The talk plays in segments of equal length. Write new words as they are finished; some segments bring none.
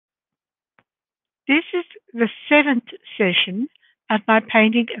This is the 7th session of my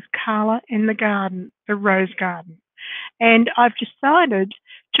painting of Carla in the garden, the rose garden. And I've decided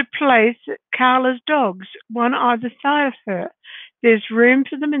to place Carla's dogs, one either side of her. There's room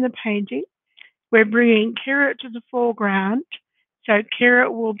for them in the painting. We're bringing Kira to the foreground. So Kira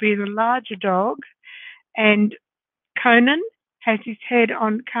will be the larger dog, and Conan has his head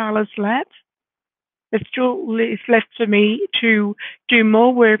on Carla's lap. It still is left for me to do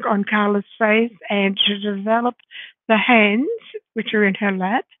more work on Carla's face and to develop the hands, which are in her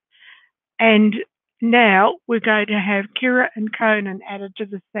lap. And now we're going to have Kira and Conan added to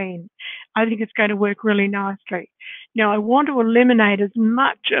the scene. I think it's going to work really nicely. Now, I want to eliminate as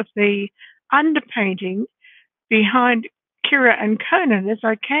much of the underpainting behind Kira and Conan as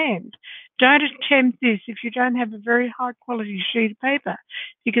I can. Don't attempt this if you don't have a very high quality sheet of paper,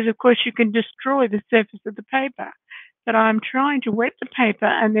 because of course you can destroy the surface of the paper. But I'm trying to wet the paper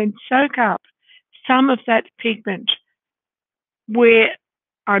and then soak up some of that pigment where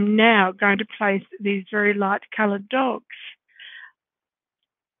I'm now going to place these very light coloured dogs.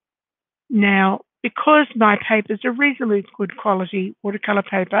 Now, because my papers are reasonably good quality watercolour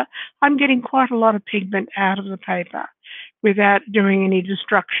paper, I'm getting quite a lot of pigment out of the paper without doing any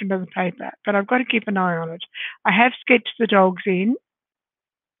destruction of the paper. But I've got to keep an eye on it. I have sketched the dogs in.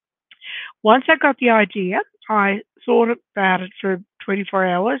 Once I got the idea, I thought about it for 24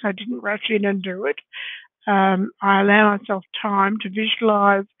 hours. I didn't rush in and do it. I allow myself time to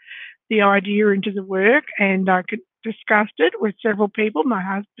visualise the idea into the work, and I discussed it with several people, my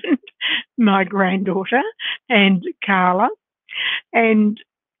husband, my granddaughter, and Carla. And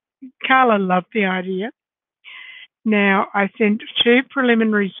Carla loved the idea. Now, I sent 2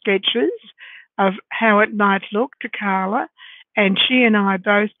 preliminary sketches of how it might look to Carla, and she and I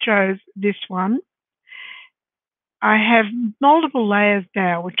both chose this one. I have multiple layers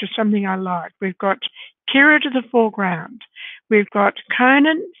now, which is something I like. We've got Kira to the foreground. We've got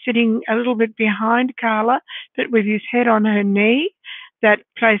Conan sitting a little bit behind Carla, but with his head on her knee. That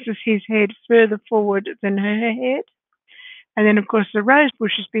places his head further forward than her head. And then, of course, the rose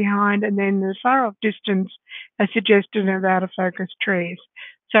bush is behind, and then the far-off distance a suggestion of out-of-focus trees.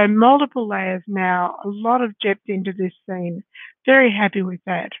 So multiple layers now, a lot of depth into this scene. Very happy with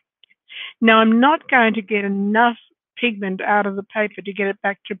that. Now, I'm not going to get enough pigment out of the paper to get it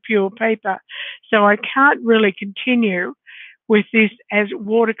back to pure paper, so I can't really continue with this as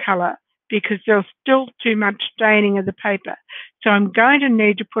watercolor because there's still too much staining of the paper. So I'm going to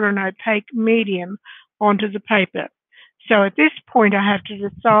need to put an opaque medium onto the paper. So at this point, I have to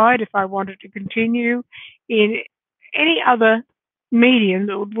decide if I wanted to continue in any other medium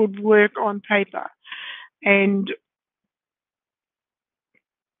that would work on paper. And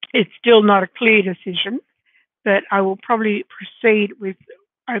it's still not a clear decision, but I will probably proceed with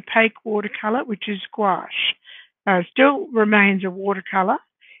opaque watercolor, which is gouache. Still remains a watercolor.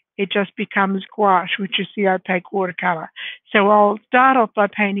 It just becomes gouache, which is the opaque watercolor. So I'll start off by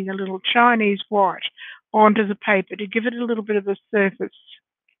painting a little Chinese white onto the paper to give it a little bit of a surface.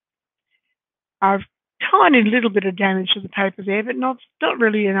 I've tiny little bit of damage to the paper there, but not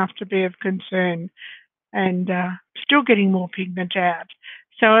really enough to be of concern, and still getting more pigment out.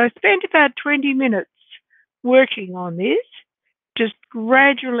 So I spent about 20 minutes working on this, just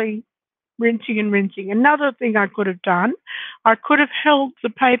gradually rinsing and rinsing. Another thing I could have done, I could have held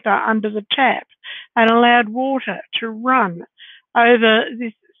the paper under the tap and allowed water to run over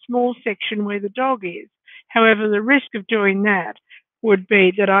this small section where the dog is. However, the risk of doing that would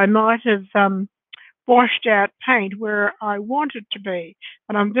be that I might have washed out paint where I want it to be.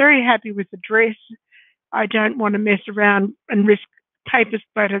 And I'm very happy with the dress. I don't want to mess around and risk paper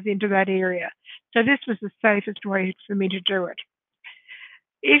splatters into that area. So this was the safest way for me to do it.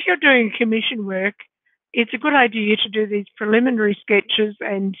 If you're doing commission work, it's a good idea to do these preliminary sketches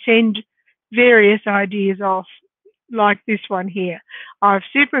and send various ideas off, like this one here. I've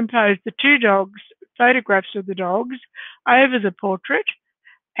superimposed the 2 dogs, photographs of the dogs, over the portrait,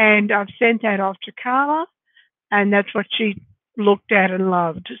 and I've sent that off to Carla, and that's what she looked at and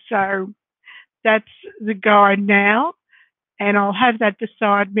loved. So that's the guide now, and I'll have that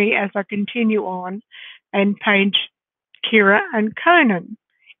beside me as I continue on and paint Kira and Conan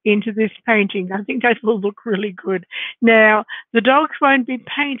into this painting. I think that will look really good. Now, the dogs won't be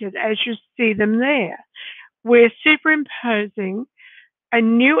painted as you see them there. We're superimposing a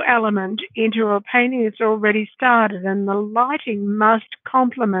new element into a painting that's already started, and the lighting must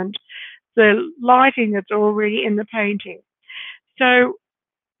complement the lighting that's already in the painting. So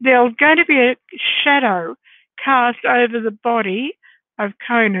there's going to be a shadow cast over the body of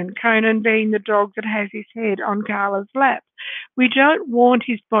Conan, Conan being the dog that has his head on Carla's lap. We don't want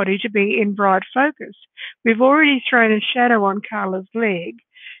his body to be in bright focus. We've already thrown a shadow on Carla's leg,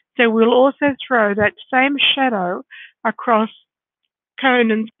 so we'll also throw that same shadow across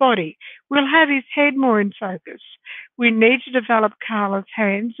Conan's body. We'll have his head more in focus. We need to develop Carla's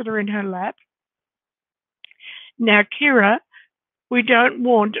hands that are in her lap. Now, Kira, we don't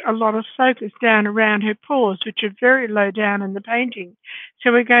want a lot of focus down around her paws, which are very low down in the painting.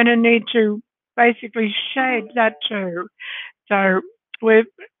 So we're going to need to basically shade that too. So we're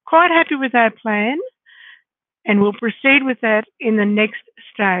quite happy with our plan, and we'll proceed with that in the next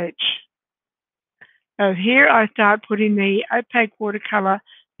stage. So here I start putting the opaque watercolor,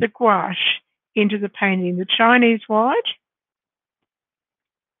 the gouache, into the painting, the Chinese white.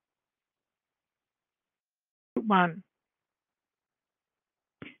 One.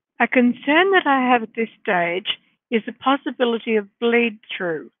 A concern that I have at this stage is the possibility of bleed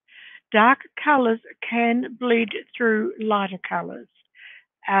through. Darker colours can bleed through lighter colours,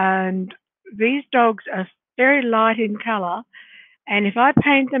 and these dogs are very light in colour, and if I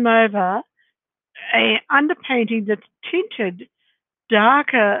paint them over a underpainting that's tinted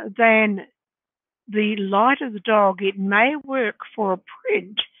darker than the light of the dog, it may work for a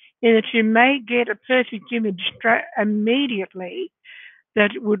print in that you may get a perfect image immediately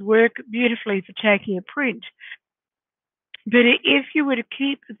that would work beautifully for taking a print. But if you were to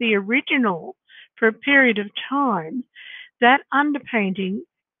keep the original for a period of time, that underpainting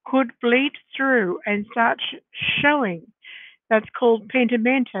could bleed through and start showing. That's called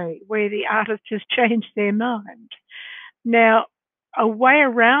pentimento, where the artist has changed their mind. Now, a way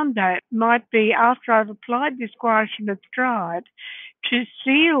around that might be, after I've applied this gouache and it's dried, to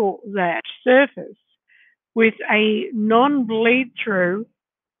seal that surface with a non-bleed through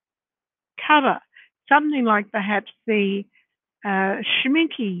cover, something like perhaps the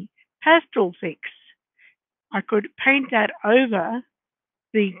schminky pastel fix. I could paint that over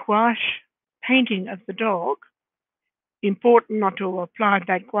the gouache painting of the dog. Important not to apply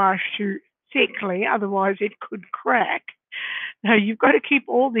that gouache too thickly, otherwise it could crack. Now, you've got to keep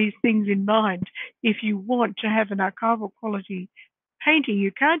all these things in mind if you want to have an archival quality painting.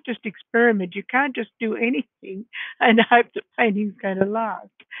 You can't just experiment. You can't just do anything and hope the painting's going to last.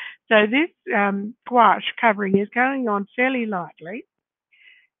 So this gouache covering is going on fairly lightly,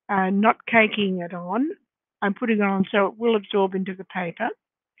 not caking it on. I'm putting it on so it will absorb into the paper.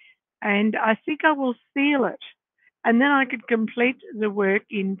 And I think I will seal it. And then I could complete the work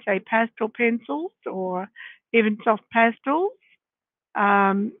in, say, pastel pencils or even soft pastels.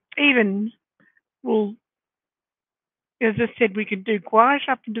 Even, well, as I said, we could do gouache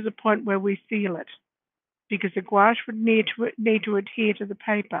up to the point where we seal it, because the gouache would need to adhere to the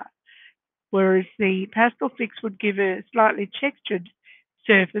paper, whereas the pastel fix would give a slightly textured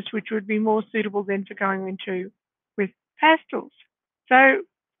surface, which would be more suitable then for going into with pastels. So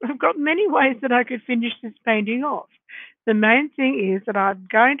I've got many ways that I could finish this painting off. The main thing is that I'm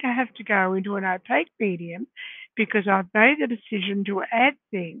going to have to go into an opaque medium because I've made the decision to add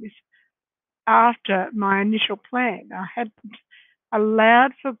things after my initial plan. I hadn't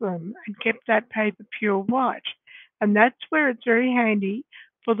allowed for them and kept that paper pure white. And that's where it's very handy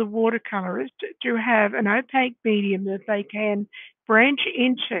for the watercolorist to have an opaque medium that they can branch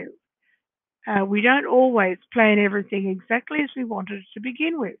into. We don't always plan everything exactly as we wanted it to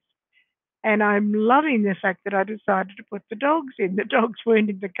begin with. And I'm loving the fact that I decided to put the dogs in. The dogs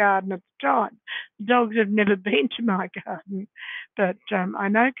weren't in the garden at the time. The dogs have never been to my garden. But I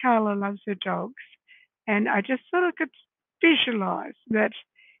know Carla loves her dogs. And I just sort of could visualize that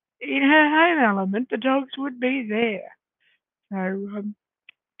in her home element, the dogs would be there. So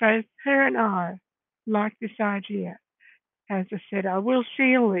both her and I like this idea. As I said, I will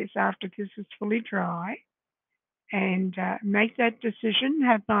seal this after this is fully dry and make that decision,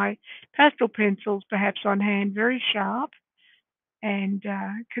 have my pastel pencils perhaps on hand very sharp, and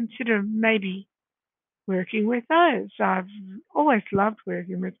consider maybe working with those. I've always loved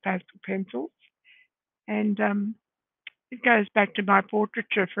working with pastel pencils, and it goes back to my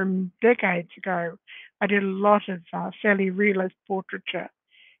portraiture from decades ago. I did a lot of fairly realist portraiture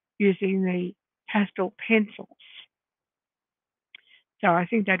using the pastel pencils. So I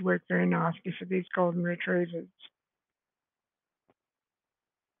think that worked very nicely for these golden retrievers.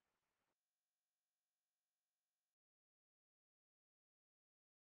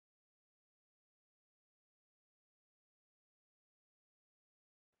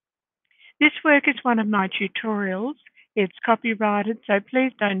 This work is one of my tutorials. It's copyrighted, so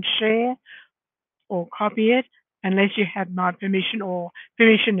please don't share or copy it unless you have my permission or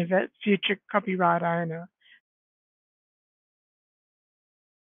permission of a future copyright owner.